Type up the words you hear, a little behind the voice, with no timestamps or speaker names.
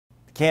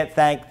can't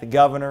thank the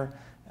governor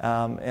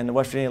and the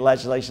West Virginia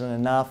legislation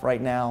enough right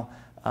now.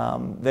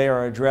 They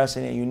are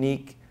addressing a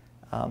unique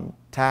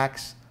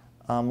tax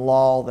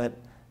law that,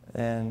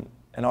 in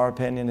our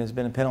opinion, has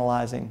been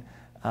penalizing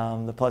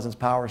the Pleasants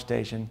Power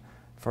Station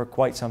for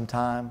quite some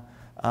time.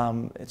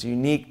 It's a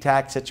unique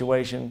tax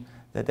situation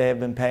that they have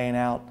been paying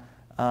out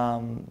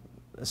a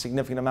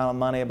significant amount of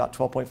money, about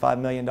 $12.5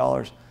 million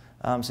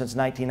since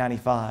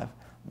 1995.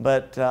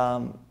 But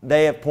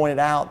they have pointed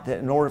out that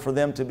in order for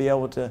them to be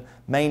able to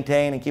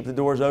maintain and keep the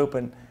doors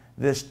open,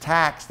 this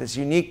tax, this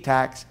unique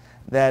tax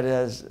that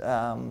has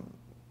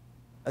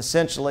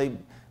essentially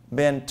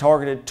been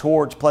targeted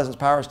towards Pleasants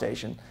Power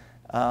Station,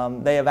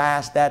 they have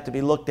asked that to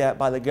be looked at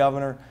by the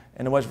governor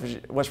and the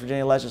West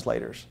Virginia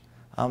legislators.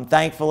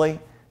 Thankfully,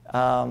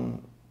 the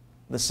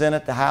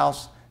Senate, the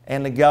House,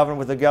 and the governor,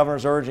 with the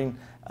governor's urging,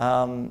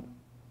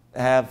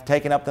 have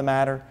taken up the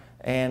matter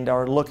and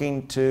are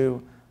looking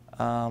to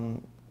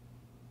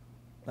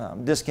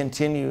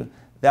discontinue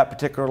that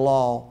particular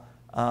law,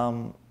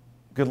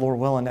 good Lord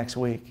willing, next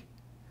week.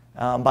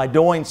 By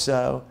doing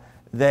so,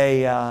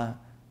 they are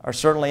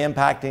certainly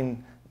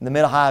impacting the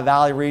Mid-Ohio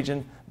Valley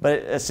region, but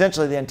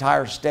essentially the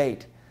entire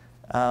state.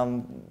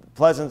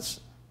 Pleasants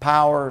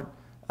Power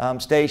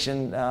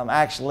Station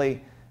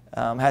actually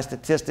has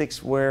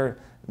statistics where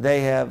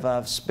they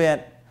have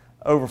spent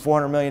over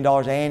 $400 million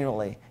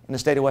annually in the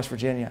state of West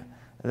Virginia.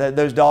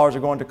 Those dollars are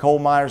going to coal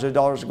miners, those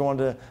dollars are going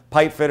to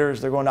pipe fitters,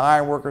 they're going to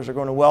iron workers, they're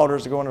going to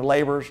welders, they're going to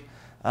laborers.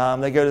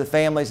 They go to the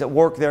families that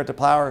work there at the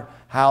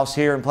powerhouse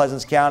here in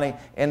Pleasants County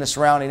and the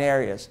surrounding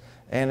areas.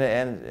 And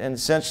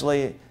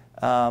essentially,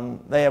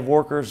 they have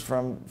workers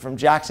from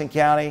Jackson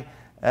County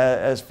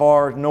as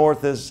far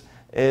north as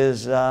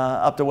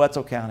up to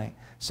Wetzel County.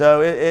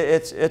 So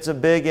it's a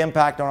big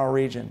impact on our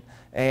region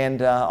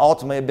and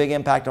ultimately a big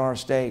impact on our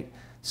state.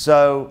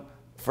 So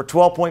for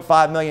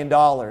 $12.5 million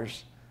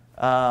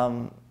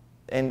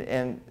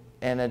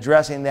and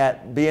addressing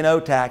that B&O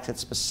tax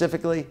that's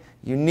specifically,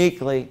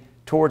 uniquely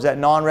towards that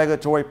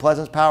non-regulatory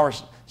Pleasants Power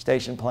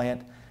Station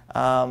plant,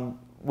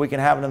 we can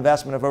have an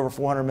investment of over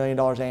 $400 million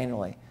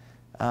annually.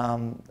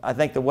 I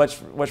think the West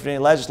Virginia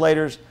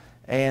legislators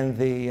and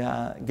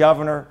the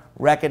governor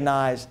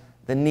recognize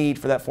the need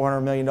for that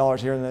 $400 million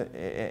here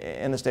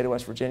in the state of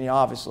West Virginia,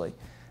 obviously.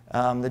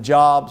 The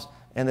jobs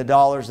and the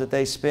dollars that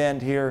they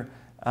spend here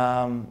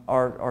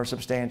are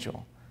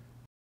substantial.